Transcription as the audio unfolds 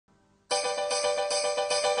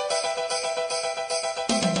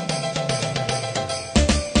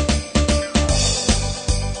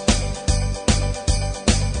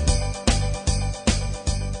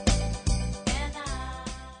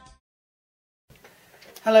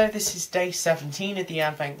Hello, this is day 17 of the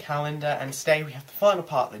Advent Calendar, and today we have the final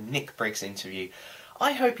part of the Nick Briggs interview.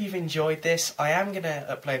 I hope you've enjoyed this. I am going to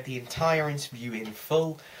upload the entire interview in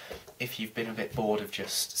full if you've been a bit bored of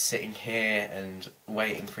just sitting here and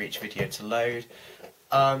waiting for each video to load.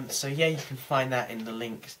 So yeah, you can find that in the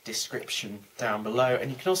link description down below,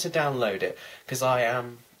 and you can also download it, because I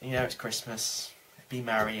am, it's Christmas, be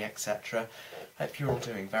merry, etc. Hope you're all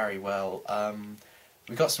doing very well.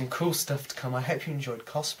 We've got some cool stuff to come. I hope you enjoyed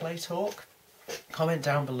Cosplay Talk. Comment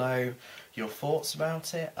down below your thoughts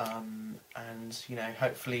about it, and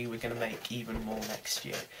hopefully we're going to make even more next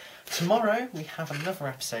year. Tomorrow we have another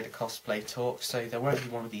episode of Cosplay Talk, so there won't be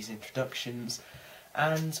one of these introductions,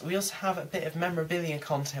 and we also have a bit of memorabilia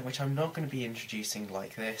content which I'm not going to be introducing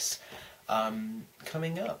like this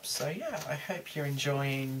coming up. So yeah, I hope you're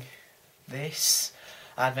enjoying this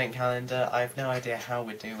Advent Calendar. I have no idea how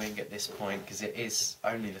we're doing at this point because it is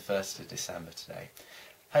only the 1st of December today.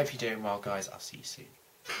 Hope you're doing well, guys. I'll see you soon.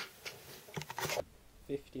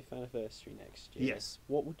 50th anniversary next year. Yes.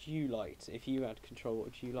 What would you like to, if you had control, what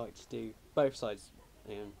would you like to do? Both sides,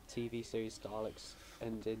 TV series, Daleks,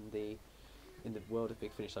 and in the world of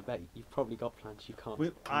Big Finish. I bet you've probably got plans you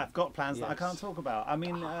can't. I've got plans that I can't talk about. I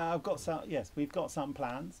mean, I've got some. Yes, we've got some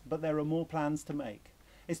plans, but there are more plans to make.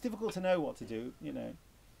 It's difficult to know what to do.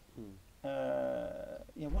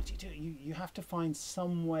 What do? You have to find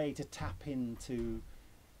some way to tap into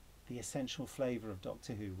the essential flavour of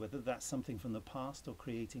Doctor Who, whether that's something from the past or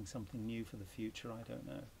creating something new for the future, I don't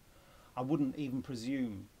know. I wouldn't even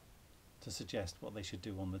presume to suggest what they should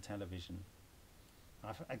do on the television.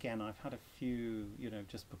 I've had a few,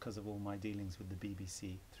 just because of all my dealings with the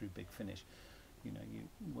BBC through Big Finish,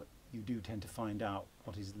 you do tend to find out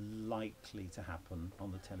what is likely to happen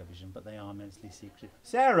on the television, but they are immensely secretive.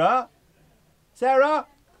 Sarah! Sarah!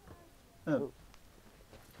 Oh.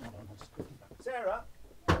 Sarah!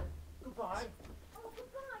 Goodbye. Oh,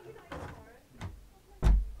 goodbye. You know tomorrow.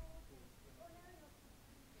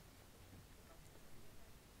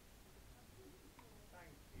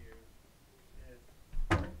 Thank you.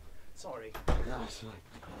 Sorry. No, sorry.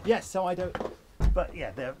 Yes, so I don't. But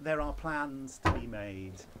yeah, there are plans to be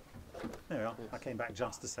made. There we are. I came back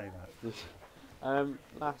just to say that.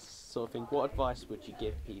 Last sort of thing. What advice would you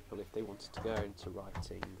give people if they wanted to go into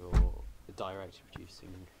writing or the directing, producing?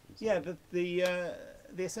 Yeah,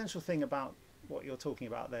 the essential thing about what you're talking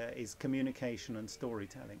about there is communication and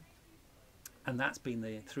storytelling, and that's been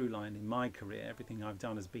the through line in my career. Everything I've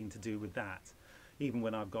done has been to do with that. Even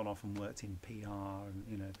when I've gone off and worked in PR,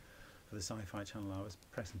 and for the Sci-Fi Channel, I was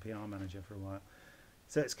press and PR manager for a while.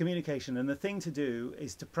 So it's communication, and the thing to do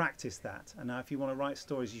is to practice that. And now, if you want to write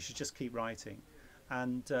stories, you should just keep writing,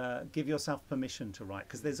 and give yourself permission to write,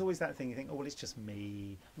 because there's always that thing you think, oh well, it's just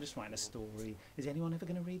me, I'm just writing a story, is anyone ever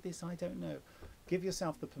going to read this? I don't know. Give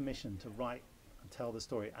yourself the permission to write and tell the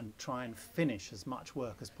story, and try and finish as much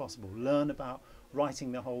work as possible. Learn about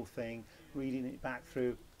writing the whole thing, reading it back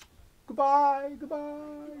through. Goodbye,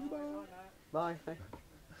 goodbye, goodbye. Bye.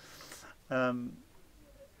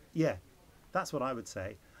 Yeah, that's what I would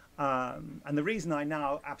say. And the reason I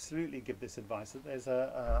now absolutely give this advice, that there's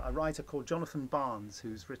a writer called Jonathan Barnes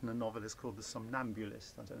who's written a novel that's called The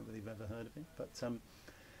Somnambulist. I don't know whether you've ever heard of it, but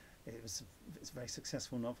it's a very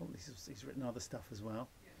successful novel. He's written other stuff as well.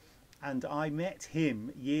 And I met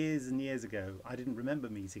him years and years ago. I didn't remember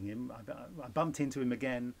meeting him. I bumped into him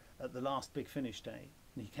again at the last Big Finish day.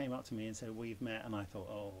 And he came up to me and said, we've met. And I thought,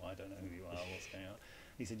 oh, I don't know who you are, what's going on.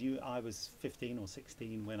 He said, I was 15 or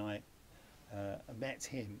 16 when I met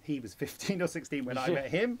him. He was 15 or 16 when I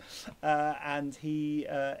met him, and he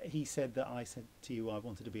said that I said to you I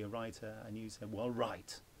wanted to be a writer, and you said, well,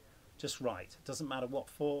 write, just write. It doesn't matter what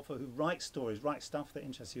for who. Write stories, write stuff that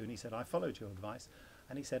interests you. And he said, I followed your advice,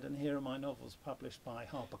 and he said, and here are my novels published by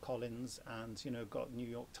HarperCollins, and got New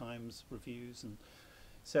York Times reviews, and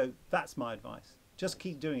so that's my advice. Just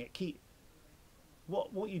keep doing it. Keep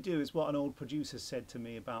what you do is what an old producer said to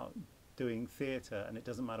me about doing theatre, and it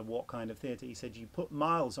doesn't matter what kind of theatre. He said, you put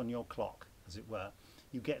miles on your clock, as it were.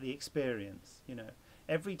 You get the experience.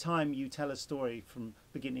 Every time you tell a story from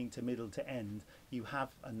beginning to middle to end, you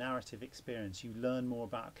have a narrative experience. You learn more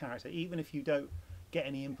about a character, even if you don't get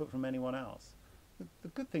any input from anyone else. The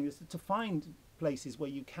good thing is to find places where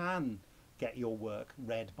you can get your work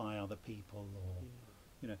read by other people, or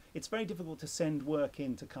it's very difficult to send work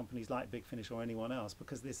into companies like Big Finish or anyone else,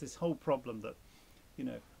 because there's this whole problem that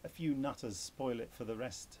a few nutters spoil it for the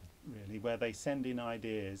rest, really, where they send in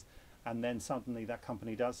ideas and then suddenly that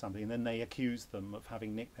company does something and then they accuse them of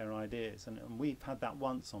having nicked their ideas. And we've had that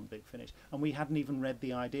once on Big Finish, and we hadn't even read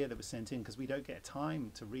the idea that was sent in because we don't get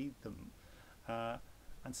time to read them.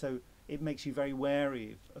 And so it makes you very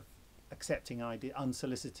wary of accepting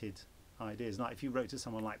unsolicited ideas. Like if you wrote to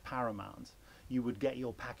someone like Paramount, you would get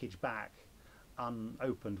your package back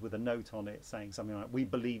unopened with a note on it saying something like, we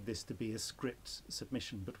believe this to be a script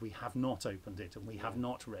submission, but we have not opened it and we have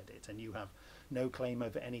not read it, and you have no claim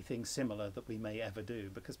over anything similar that we may ever do,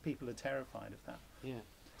 because people are terrified of that. Yeah.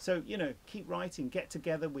 So, you know, keep writing, get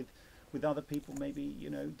together with other people, maybe, you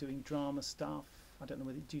know, doing drama stuff. I don't know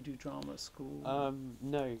whether do you do drama at school?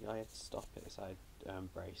 No, I had to stop it. So I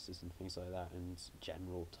had braces and things like that, and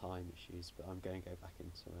general time issues. But I'm going to go back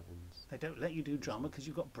into it. And They don't let you do drama because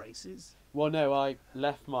you've got braces? well, no, I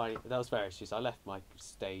left my. That was various issues. I left my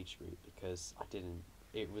stage route because I didn't.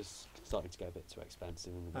 It was starting to get a bit too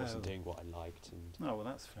expensive, and I wasn't doing what I liked. And Oh, well,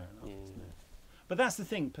 that's fair enough, Yeah. isn't it? But that's the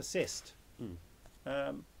thing, persist. Hmm.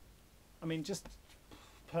 I mean, just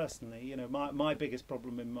personally, you know, my biggest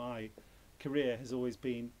problem in my career has always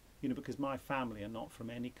been, you know, because my family are not from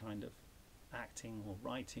any kind of acting or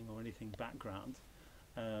writing or anything background,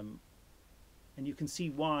 and you can see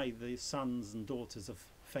why the sons and daughters of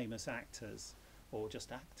famous actors or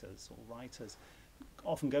just actors or writers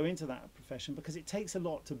often go into that profession, because it takes a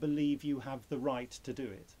lot to believe you have the right to do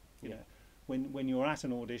it. You know, when you're at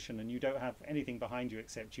an audition and you don't have anything behind you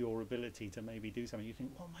except your ability to maybe do something, you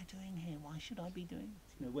think, what am I doing here? Why should I be doing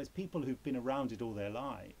this? You know, whereas people who've been around it all their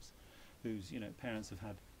lives, whose, you know, parents have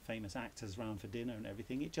had famous actors round for dinner and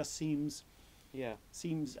everything, it just seems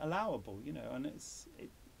allowable, you know. And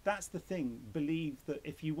that's the thing. Believe that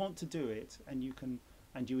if you want to do it and you can,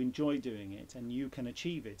 and you enjoy doing it, and you can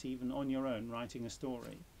achieve it even on your own, writing a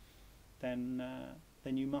story, then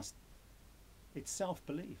you must. It's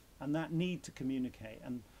self-belief and that need to communicate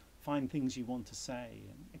and find things you want to say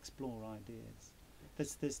and explore ideas.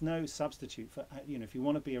 There's no substitute for, you know, if you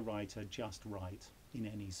want to be a writer, just write in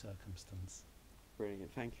any circumstance.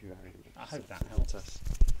 Brilliant. Thank you very much. I hope that helped us.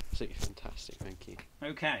 Absolutely fantastic. Thank you.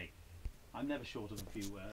 Okay. I'm never short of a few words.